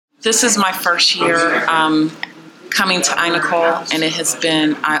This is my first year coming to iNACOL, and it has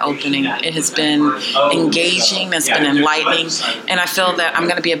been eye-opening. It has been engaging, it's been enlightening, and I feel that I'm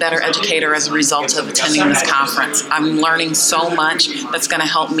going to be a better educator as a result of attending this conference. I'm learning so much that's going to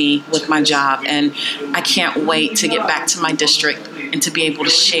help me with my job, and I can't wait to get back to my district and to be able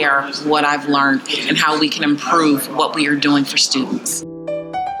to share what I've learned and how we can improve what we are doing for students.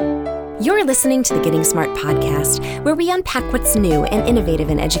 You're listening to the Getting Smart podcast, where we unpack what's new and innovative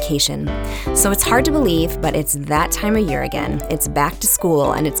in education. So it's hard to believe, but it's that time of year again. It's back to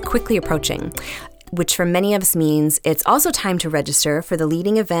school, and it's quickly approaching, which for many of us means it's also time to register for the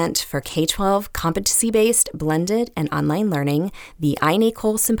leading event for K-12 competency-based, blended, and online learning, the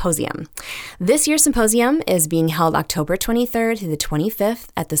iNACOL Symposium. This year's symposium is being held October 23rd to the 25th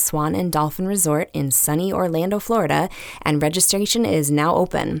at the Swan and Dolphin Resort in sunny Orlando, Florida, and registration is now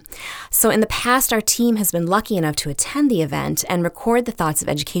open. So in the past, our team has been lucky enough to attend the event and record the thoughts of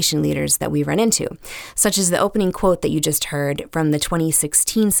education leaders that we run into, such as the opening quote that you just heard from the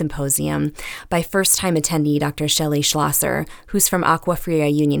 2016 symposium by first-time attendee Dr. Shelley Schlosser, who's from Agua Fria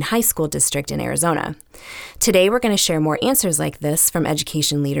Union High School District in Arizona. Today, we're going to share more answers like this from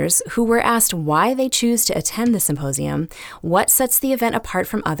education leaders who were asked why they choose to attend the symposium, what sets the event apart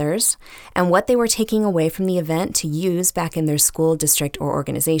from others, and what they were taking away from the event to use back in their school, district, or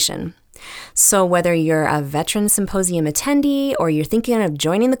organization. So whether you're a veteran symposium attendee or you're thinking of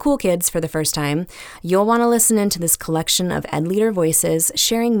joining the cool kids for the first time, you'll want to listen into this collection of EdLeader Voices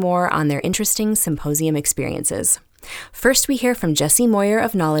sharing more on their interesting symposium experiences. First, we hear from Jesse Moyer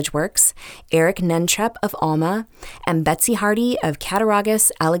of KnowledgeWorks, Eric Nentrep of Alma, and Betsy Hardy of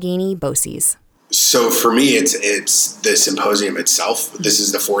Cattaraugus Allegheny BOCES. So for me, it's the symposium itself. This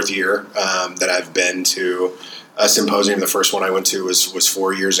is the fourth year that I've been to a symposium. The first one I went to was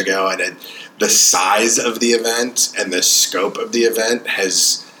 4 years ago, and the size of the event and the scope of the event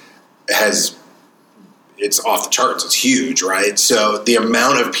has it's off the charts. It's huge, right? So the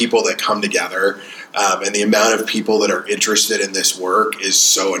amount of people that come together and the amount of people that are interested in this work is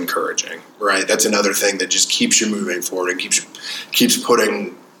so encouraging, right? That's another thing that just keeps you moving forward and keeps you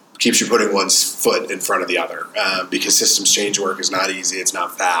putting one's foot in front of the other, because systems change work is not easy. It's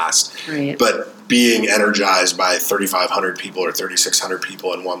not fast. Right. But being energized by 3,500 people or 3,600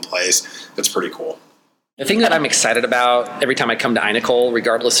 people in one place, that's pretty cool. The thing that I'm excited about every time I come to iNACOL,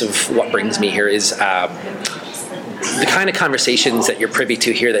 regardless of what brings me here, is the kind of conversations that you're privy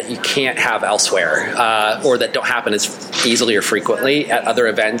to here that you can't have elsewhere, or that don't happen as easily or frequently at other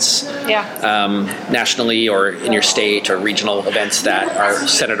events, nationally or in your state, or regional events that are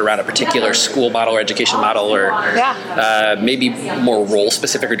centered around a particular school model or education model, or maybe more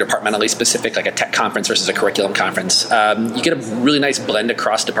role-specific or departmentally specific, like a tech conference versus a curriculum conference. You get a really nice blend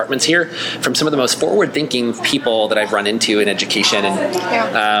across departments here from some of the most forward-thinking people that I've run into in education.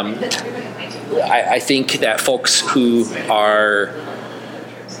 And I think that folks who are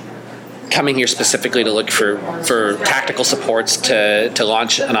coming here specifically to look for tactical supports to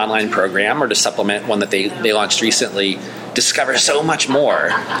launch an online program or to supplement one that they launched recently discover so much more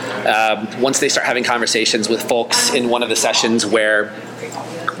once they start having conversations with folks in one of the sessions where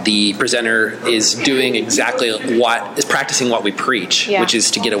the presenter is doing is practicing what we preach, which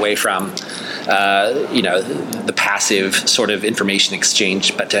is to get away from the passive sort of information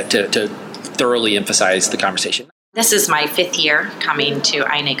exchange, but to thoroughly emphasize the conversation. This is my 5th year coming to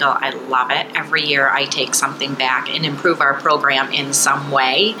iNACOL. I love it. Every year I take something back and improve our program in some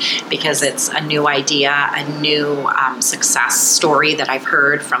way, because it's a new idea, a new success story that I've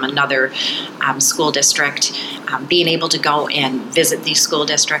heard from another school district. Being able to go and visit these school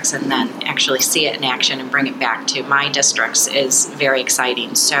districts and then actually see it in action and bring it back to my districts is very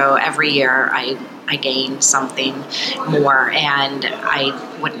exciting. So every year I gain something more, and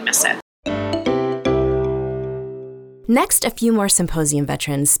I wouldn't miss it. Next, a few more symposium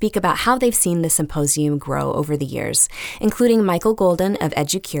veterans speak about how they've seen the symposium grow over the years, including Michael Golden of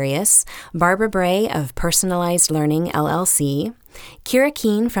EduCurious, Barbara Bray of Personalized Learning, LLC, Kira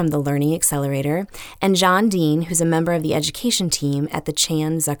Keene from the Learning Accelerator, and John Dean, who's a member of the education team at the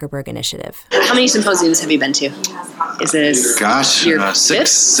Chan Zuckerberg Initiative. How many symposiums have you been to? Is this your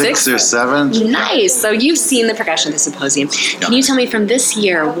six or seven? Nice. So you've seen the progression of the symposium. Can you tell me from this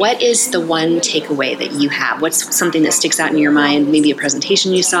year, what is the one takeaway that you have? What's something that sticks out in your mind? Maybe a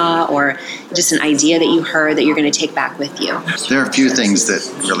presentation you saw, or just an idea that you heard that you're going to take back with you? There are a few things that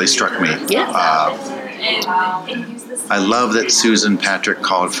really struck me. I love that Susan Patrick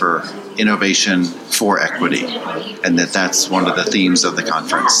called for innovation for equity, and that's one of the themes of the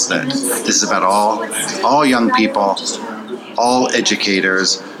conference, that this is about all young people, all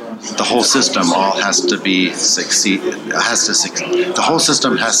educators, the whole system has to succeed. The whole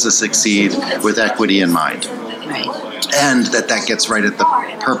system has to succeed with equity in mind. Right. And that gets right at the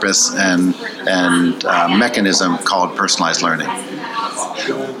purpose and mechanism called personalized learning.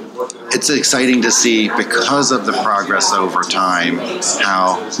 It's exciting to see, because of the progress over time,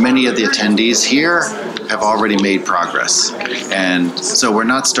 how many of the attendees here have already made progress. And so we're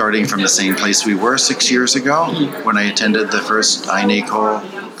not starting from the same place we were 6 years ago when I attended the first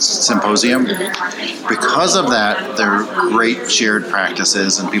iNACOL Symposium. Because of that, there are great shared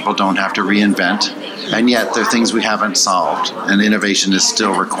practices and people don't have to reinvent. And yet there are things we haven't solved, and innovation is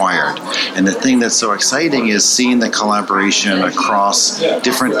still required. And the thing that's so exciting is seeing the collaboration across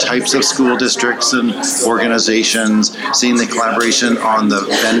different types of school districts and organizations, seeing the collaboration on the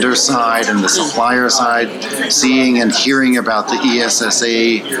vendor side and the supplier side, seeing and hearing about the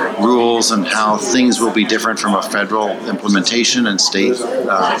ESSA rules and how things will be different from a federal implementation and state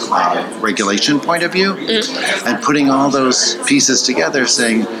regulation point of view, and putting all those pieces together,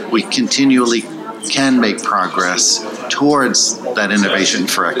 saying we continually can make progress towards that innovation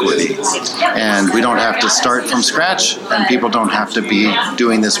for equity. And we don't have to start from scratch, and people don't have to be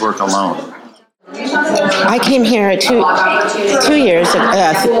doing this work alone. I came here 2 years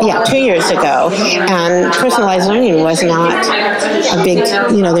ago, and personalized learning was not a big,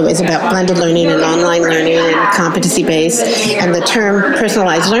 it was about blended learning and online learning and competency-based, and the term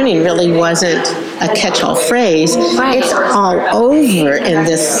personalized learning really wasn't a catch-all phrase. It's all over in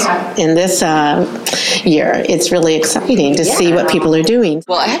this year. It's really exciting to see what people are doing.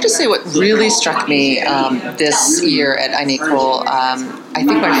 Well, I have to say what really struck me this year at iNACOL, I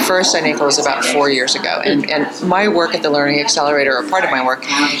think my first iNACOL was about 4 years ago, and my work at the Learning Accelerator, or part of my work,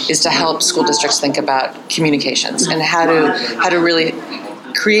 is to help school districts think about communications and how to really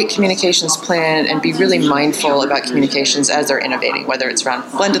create communications plan and be really mindful about communications as they're innovating, whether it's around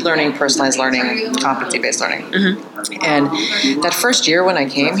blended learning, personalized learning, competency-based learning. And that first year when I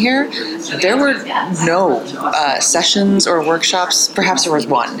came here, there were no sessions or workshops. Perhaps there was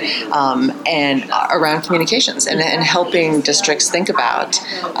one, and around communications and helping districts think about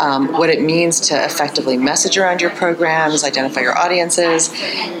what it means to effectively message around your programs, identify your audiences.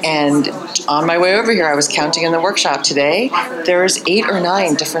 And on my way over here, I was counting in the workshop today, there's 8 or 9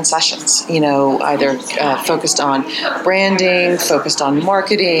 different sessions, either focused on branding, focused on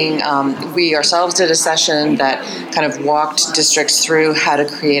marketing. We ourselves did a session that kind of walked districts through how to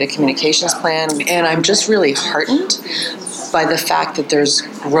create a communications plan. And I'm just really heartened by the fact that there's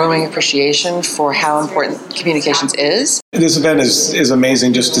growing appreciation for how important communications is. This event is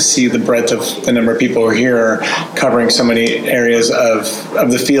amazing, just to see the breadth of the number of people who are here, covering so many areas of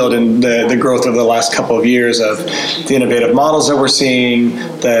the field, and the growth over the last couple of years of the innovative models that we're seeing,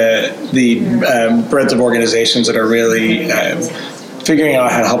 the breadth of organizations that are really figuring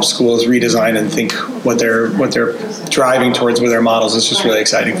out how to help schools redesign and think what they're driving towards with their models. Is just really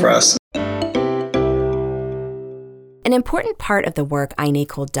exciting for us. An important part of the work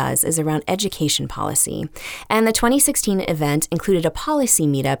iNACOL does is around education policy, and the 2016 event included a policy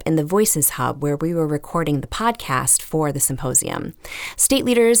meetup in the Voices Hub where we were recording the podcast for the symposium. State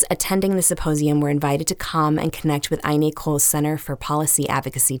leaders attending the symposium were invited to come and connect with iNACOL's Center for Policy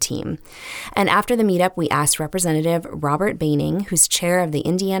Advocacy team. And after the meetup, we asked Representative Robert Baining, who's chair of the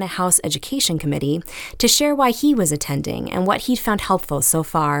Indiana House Education Committee, to share why he was attending and what he'd found helpful so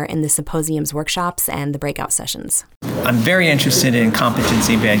far in the symposium's workshops and the breakout sessions. I'm very interested in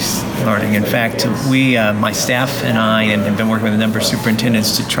competency-based learning. In fact, we, my staff and I, have been working with a number of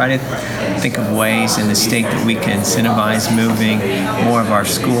superintendents to try to think of ways in the state that we can incentivize moving more of our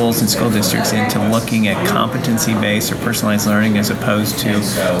schools and school districts into looking at competency-based or personalized learning as opposed to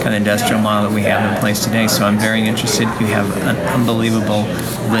kind of industrial model that we have in place today. So I'm very interested. We have an unbelievable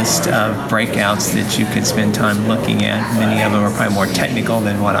list of breakouts that you could spend time looking at. Many of them are probably more technical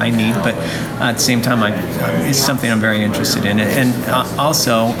than what I need, but at the same time, it's something I'm very interested in. And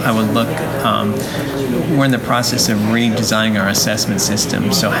also, I would look, we're in the process of redesigning our assessment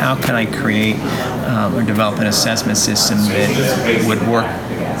system. So how can I create or develop an assessment system that would work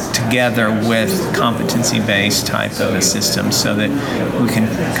together with competency-based type of a system so that we can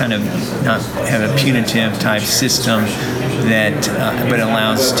kind of not have a punitive type system that but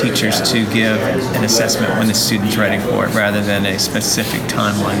allows teachers to give an assessment when the student's ready for it rather than a specific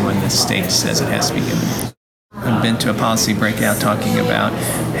timeline when the state says it has to be given. I've been to a policy breakout talking about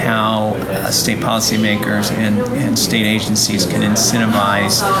how state policymakers and state agencies can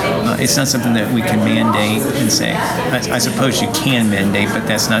incentivize. It's not something that we can mandate and say, I suppose you can mandate, but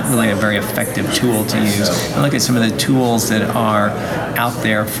that's not really a very effective tool to use. I look at some of the tools that are out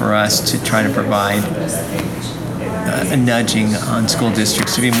there for us to try to provide a nudging on school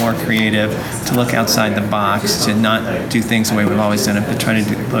districts to be more creative, to look outside the box, to not do things the way we've always done it, but try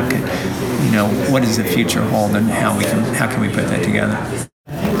to look at, what does the future hold and how can we put that together.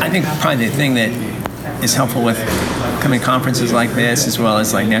 I think probably the thing that is helpful with coming to conferences like this, as well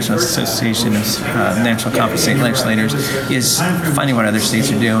as like National Association of National Conference State Legislators, is finding what other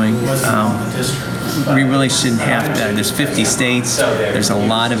states are doing. We really shouldn't have to. There's 50 states. There's a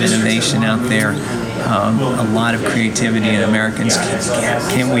lot of innovation out there, a lot of creativity, and Americans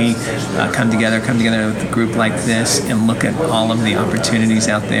can we come together with a group like this and look at all of the opportunities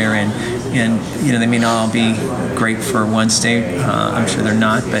out there, and they may not all be great for one state. I'm sure they're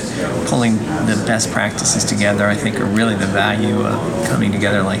not, but pulling the best practices together, I think, are really the value of coming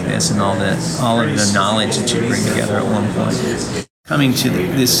together like this, and all of the knowledge that you bring together at one point. Coming to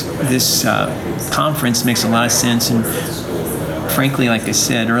this conference makes a lot of sense, and frankly, like I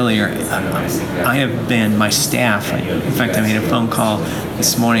said earlier, I have been, my staff, in fact, I made a phone call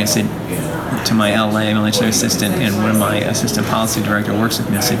this morning. I said to my legislative assistant, and one of my assistant policy director works with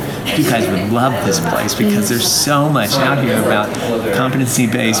me, I said, you guys would love this place, because there's so much out here about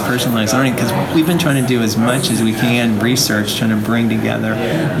competency-based personalized learning, because we've been trying to do as much as we can, research, trying to bring together,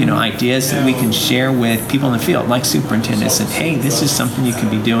 ideas that we can share with people in the field, like superintendents, and hey, this is something you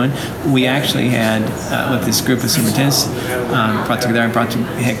could be doing. We actually had, with this group of superintendents, I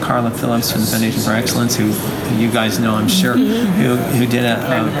had Carla Phillips from the Foundation for Excellence, who you guys know, I'm sure, who did a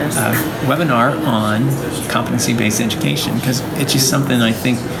webinar on competency-based education, because it's just something I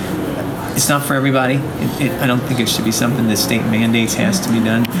think it's not for everybody. I don't think it should be something that state mandates has to be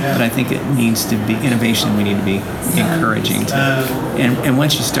done, but I think it needs to be innovation. We need to be encouraging to, and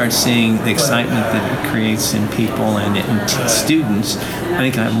once you start seeing the excitement that it creates in people and in students, I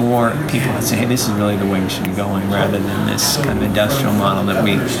think I have more people that say, hey, this is really the way we should be going, rather than this kind of industrial model that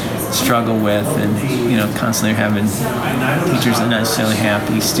we struggle with, and constantly having teachers not necessarily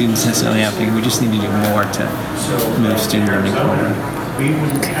happy, students necessarily happy. We just need to do more to move student learning forward.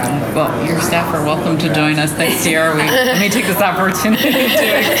 Well, your staff are welcome to join us next year. Let me take this opportunity to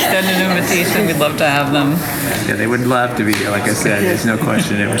extend an invitation. We'd love to have them. Yeah, they would love to be here. Like I said, there's no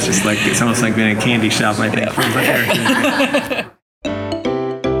question. It was just like, it's almost like being in a candy shop, I think. Yeah.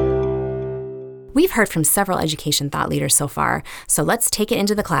 We've heard from several education thought leaders so far, so let's take it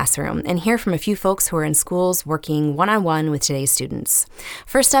into the classroom and hear from a few folks who are in schools working one-on-one with today's students.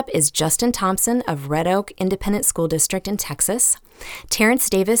 First up is Justin Thompson of Red Oak Independent School District in Texas, Terrence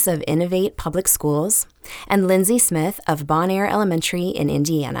Davis of Innovate Public Schools, and Lindsay Smith of Bon Air Elementary in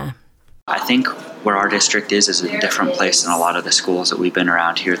Indiana. I think where our district is a different place than a lot of the schools that we've been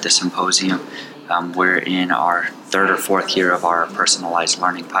around here at the Symposium. We're in our third or fourth year of our personalized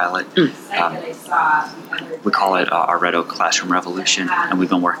learning pilot. We call it our Red Oak Classroom Revolution, and we've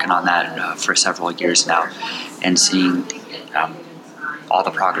been working on that for several years now, and seeing all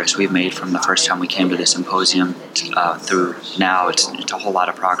the progress we've made from the first time we came to the Symposium through now. It's a whole lot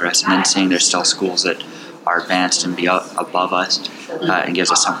of progress, and then seeing there's still schools that are advanced and be above us, and gives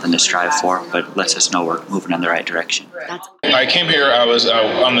us something to strive for, but lets us know we're moving in the right direction. I came here, I was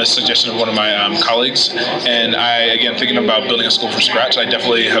on the suggestion of one of my colleagues, and again, thinking about building a school from scratch, I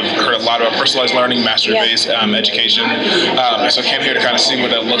definitely have heard a lot about personalized learning, mastery-based education, and so I came here to kind of see what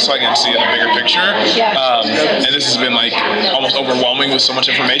that looks like and see it in a bigger picture, and this has been like almost overwhelming with so much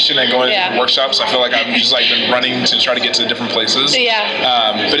information and going to different workshops. I feel like I've just like been running to try to get to different places,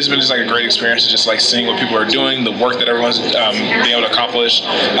 but it's been just like a great experience, just like seeing what people are doing, the work that everyone's being able to accomplish,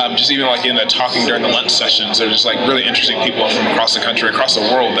 just even like in the talking during the lunch sessions, they're just like really interesting people from across the country, across the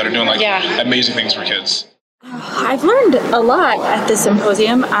world that are doing like amazing things for kids. I've learned a lot at the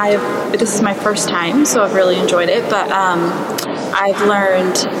Symposium. This is my first time, so I've really enjoyed it, but I've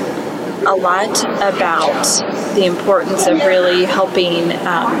learned a lot about the importance of really helping.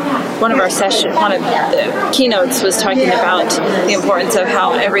 One of the keynotes was talking about the importance of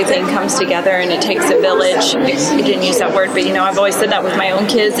how everything comes together, and it takes a village. You didn't use that word, but I've always said that with my own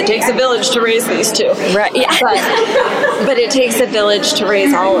kids. It takes a village to raise these two. Right. Yeah. But it takes a village to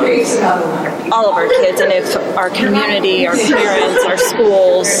raise all of our kids, and if our community, our parents, our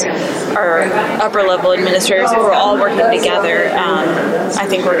schools, our upper level administrators, if we're all working together, I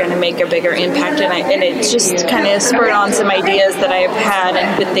think we're going to make a bigger impact. And it just kind of spurred on some ideas that I've had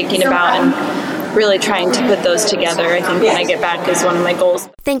and been thinking about, and really trying to put those together. I think when I get back is one of my goals.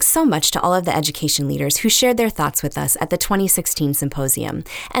 Thanks so much to all of the education leaders who shared their thoughts with us at the 2016 Symposium.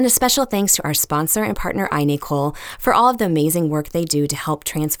 And a special thanks to our sponsor and partner iNACOL for all of the amazing work they do to help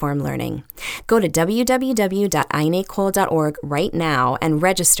transform learning. Go to www.inacol.org right now and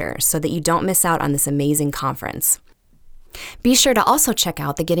register so that you don't miss out on this amazing conference. Be sure to also check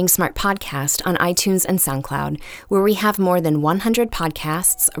out the Getting Smart podcast on iTunes and SoundCloud, where we have more than 100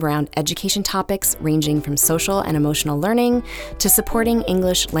 podcasts around education topics ranging from social and emotional learning to supporting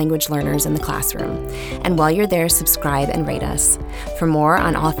English language learners in the classroom. And while you're there, subscribe and rate us. For more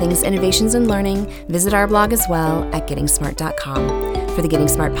on all things innovations in learning, visit our blog as well at gettingsmart.com. For the Getting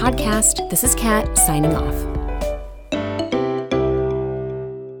Smart podcast, this is Kat signing off.